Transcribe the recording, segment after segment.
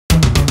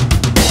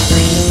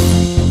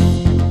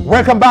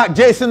Welcome back.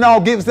 Jason now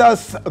gives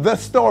us the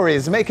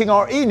stories making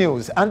our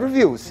e-news and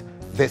reviews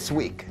this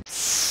week.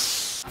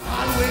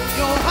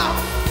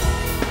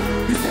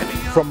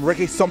 From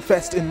Reggae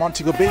Sumfest in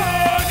Montego Bay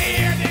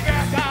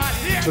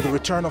to the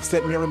return of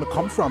St. Mary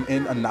McComfram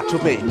in Anato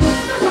Bay.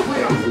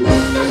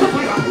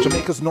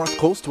 Jamaica's North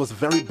Coast was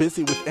very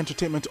busy with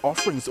entertainment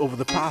offerings over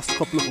the past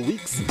couple of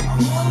weeks,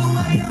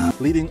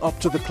 leading up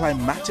to the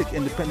climatic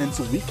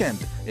Independence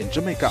Weekend in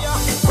Jamaica.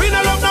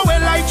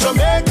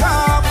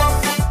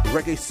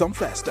 Reggae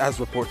Sumfest,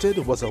 as reported,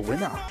 was a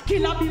winner.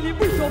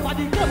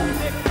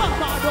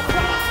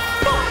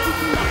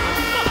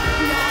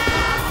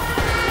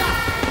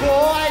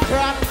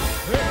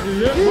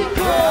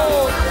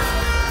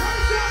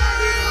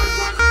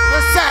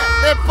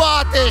 The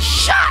party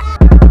shot.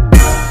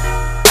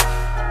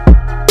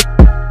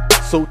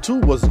 So too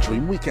was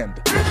Dream Weekend.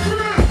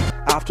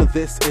 After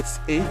this, its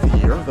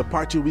 8th year, the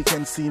party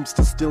weekend seems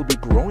to still be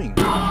growing,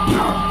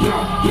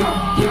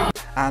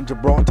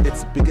 and brought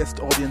its biggest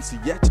audience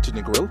yet to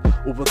Negril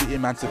over the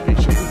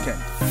Emancipation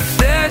Weekend.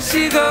 There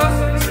she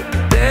goes,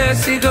 there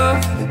she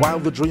goes. While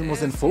the Dream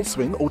was in full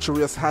swing,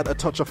 Ocherius had a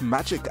touch of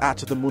magic at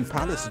the Moon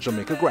Palace,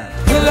 Jamaica Grand.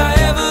 Will I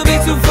ever be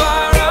too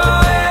far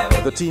away?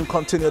 The team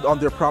continued on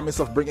their promise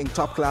of bringing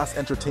top-class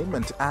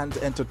entertainment and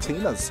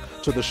entertainers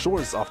to the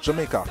shores of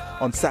Jamaica.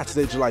 On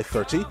Saturday, July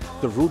 30,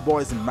 the Rude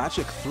Boys'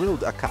 magic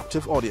thrilled a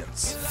captive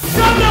audience.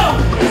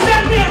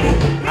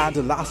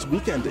 And last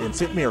weekend in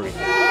St. Mary,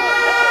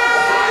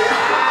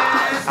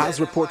 as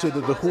reported,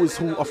 the who's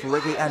who of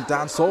reggae and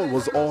dancehall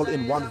was all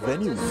in one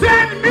venue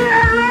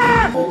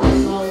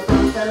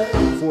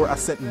for a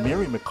St.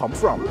 Mary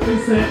McComfram.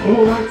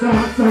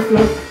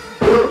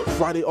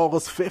 Friday,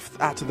 August 5th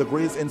at the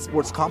Grays Inn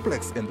Sports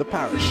Complex in the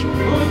parish.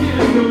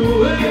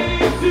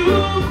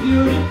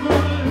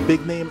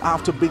 Big name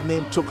after big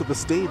name took the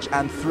stage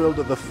and thrilled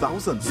the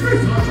thousands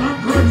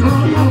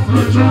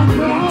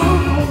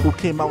who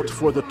came out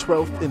for the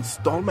 12th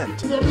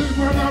installment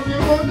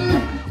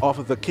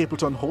of the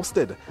Capleton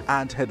hosted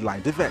and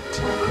headlined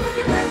event.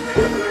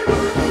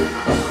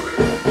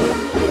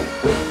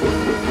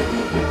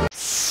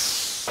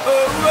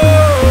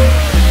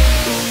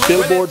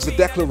 Billboard's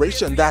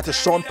declaration that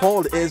Sean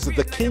Paul is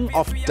the king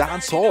of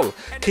dancehall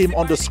came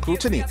under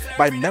scrutiny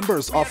by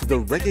members of the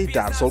reggae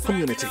dancehall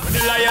community.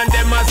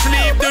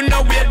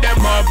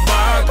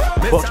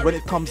 But when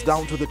it comes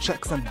down to the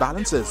checks and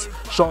balances,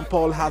 Sean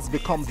Paul has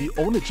become the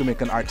only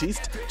Jamaican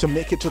artist to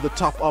make it to the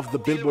top of the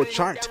Billboard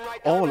chart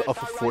all of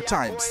 4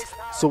 times.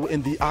 So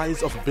in the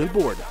eyes of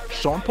Billboard,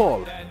 Sean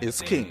Paul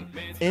is king.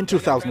 In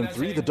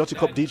 2003, the Dirty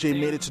Cup DJ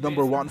made it to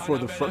 #1 for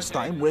the first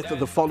time with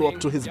the follow-up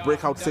to his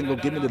breakout single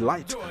Gimme the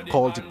Light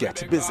called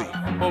Get Busy.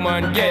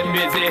 Woman, get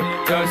busy.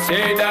 Just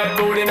shake that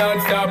booty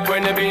non-stop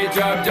when the beat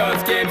drop.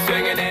 Just keep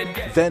swinging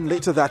it. Then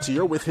later that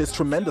year, with his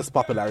tremendous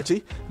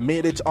popularity,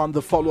 made it on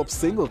the follow-up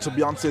single to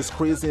Beyonce's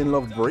Crazy in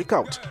Love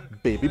breakout,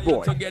 Baby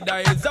Boy,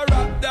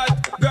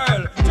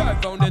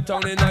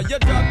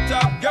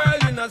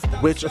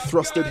 which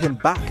thrusted him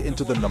back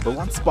into the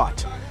 #1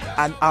 spot.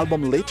 An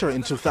album later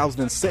in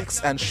 2006,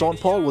 and Sean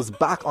Paul was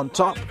back on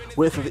top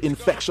with the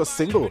infectious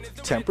single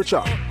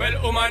Temperature. Well,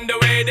 the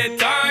way the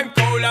time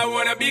cold, I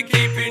wanna be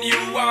keeping you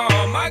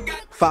warm.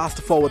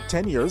 Fast forward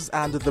 10 years,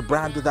 and the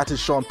brand that is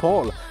Sean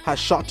Paul has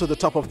shot to the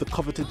top of the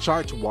coveted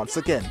chart once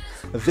again,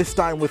 this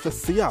time with a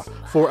Sia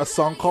for a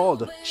song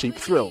called Cheap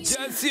Thrills,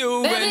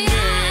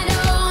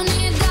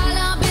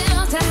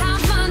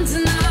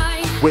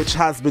 which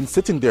has been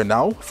sitting there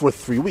now for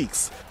 3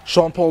 weeks.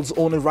 Sean Paul's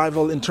only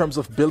rival in terms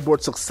of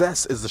Billboard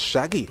success is the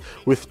Shaggy,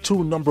 with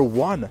 2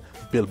 #1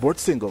 Billboard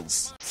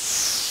singles.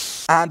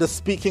 And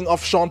speaking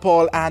of Sean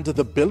Paul and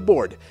the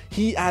Billboard,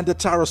 he and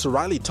Tarrus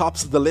Riley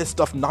tops the list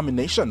of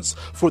nominations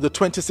for the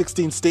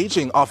 2016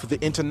 staging of the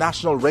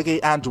International Reggae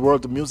and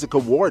World Music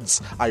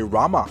Awards,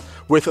 IRAMA,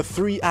 with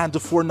 3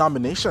 and 4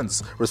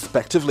 nominations,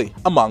 respectively.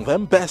 Among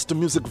them, Best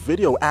Music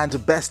Video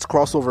and Best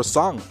Crossover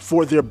Song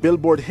for their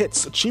Billboard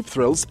hits Cheap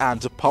Thrills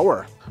and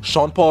Power.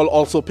 Sean Paul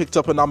also picked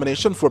up a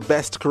nomination for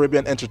Best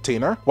Caribbean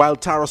Entertainer, while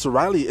Tarrus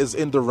Riley is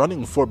in the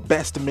running for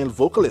Best Male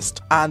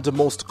Vocalist and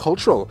Most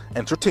Cultural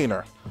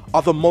Entertainer.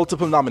 Other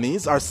multiple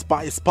nominees are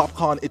Spice,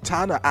 Popcorn,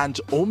 Itana, and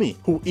Omi,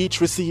 who each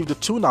received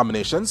 2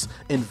 nominations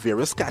in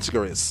various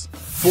categories.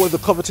 For the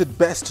coveted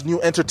Best New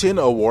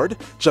Entertainer Award,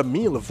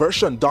 Jamil,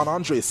 Version, Don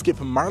Andre,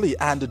 Skip Marley,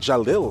 and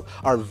Jalil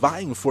are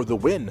vying for the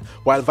win,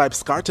 while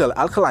Vybz Kartel,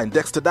 Alkaline,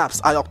 Dexter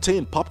Daps,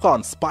 iOctane,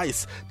 Popcorn,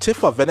 Spice,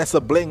 Tifa,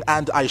 Vanessa Bling,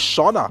 and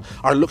Ishawna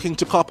are looking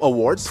to cop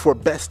awards for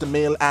Best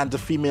Male and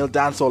Female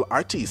Dancehall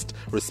Artist,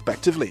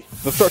 respectively.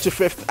 The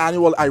 35th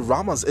annual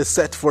IRAMAs is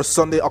set for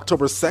Sunday,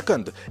 October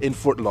 2nd in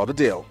Fort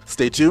Lauderdale.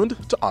 Stay tuned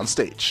to On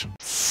Stage.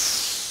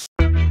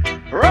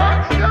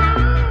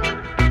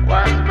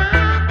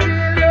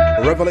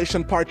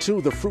 Revelation Part 2,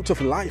 The Fruit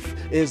of Life,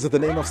 is the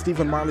name of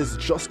Stephen Marley's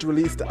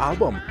just-released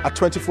album, a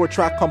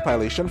 24-track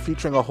compilation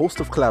featuring a host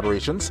of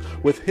collaborations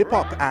with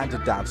hip-hop and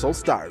dancehall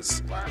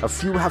stars. A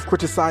few have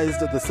criticized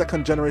the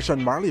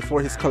second-generation Marley for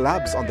his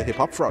collabs on the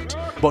hip-hop front,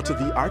 but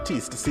the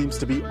artist seems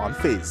to be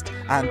unfazed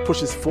and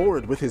pushes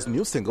forward with his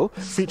new single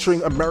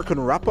featuring American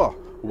rapper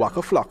Waka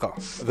Flocka.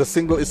 The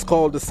single is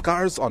called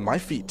Scars on My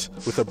Feet,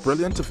 with a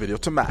brilliant video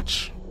to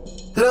match.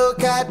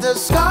 Look at the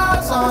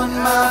scars on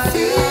my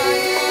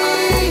feet.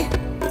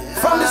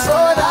 From this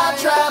road I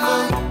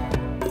travel,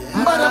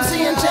 but I'm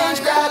seeing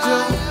change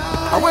gradual.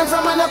 I went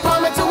from an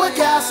apartment to a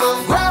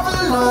castle.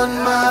 Gravel on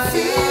my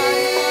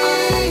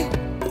feet.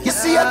 You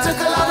see, I took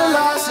a lot of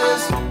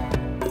losses,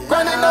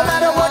 grinding no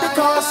matter what the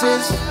cost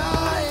is.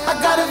 I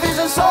got a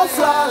vision so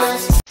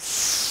flawless.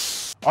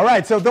 All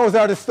right, so those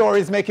are the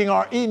stories making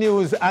our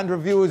e-news and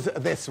reviews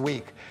this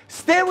week.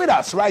 Stay with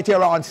us right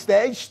here on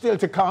stage. Still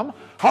to come,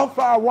 how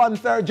far one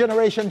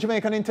third-generation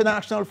Jamaican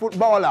international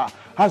footballer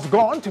has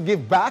gone to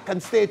give back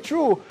and stay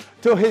true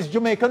to his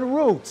Jamaican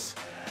roots.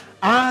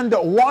 And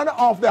one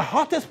of the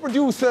hottest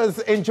producers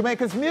in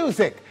Jamaica's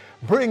music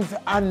brings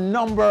a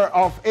number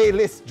of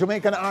A-list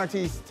Jamaican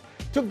artists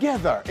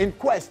together in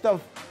quest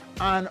of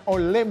an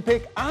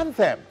Olympic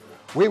anthem.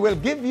 We will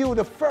give you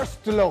the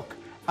first look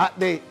at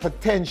the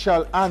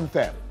potential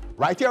anthem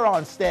right here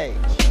on stage.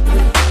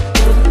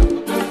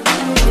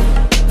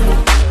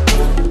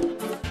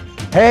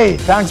 Hey,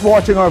 thanks for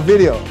watching our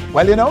video.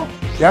 Well, you know,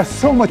 there's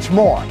so much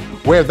more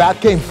where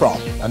that came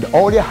from, and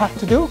all you have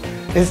to do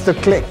is to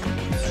click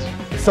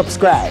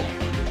subscribe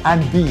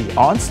and be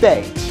on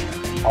stage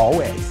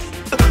always.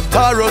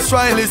 Taros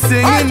Riley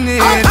singing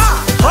it.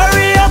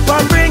 Hurry up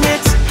and bring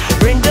it.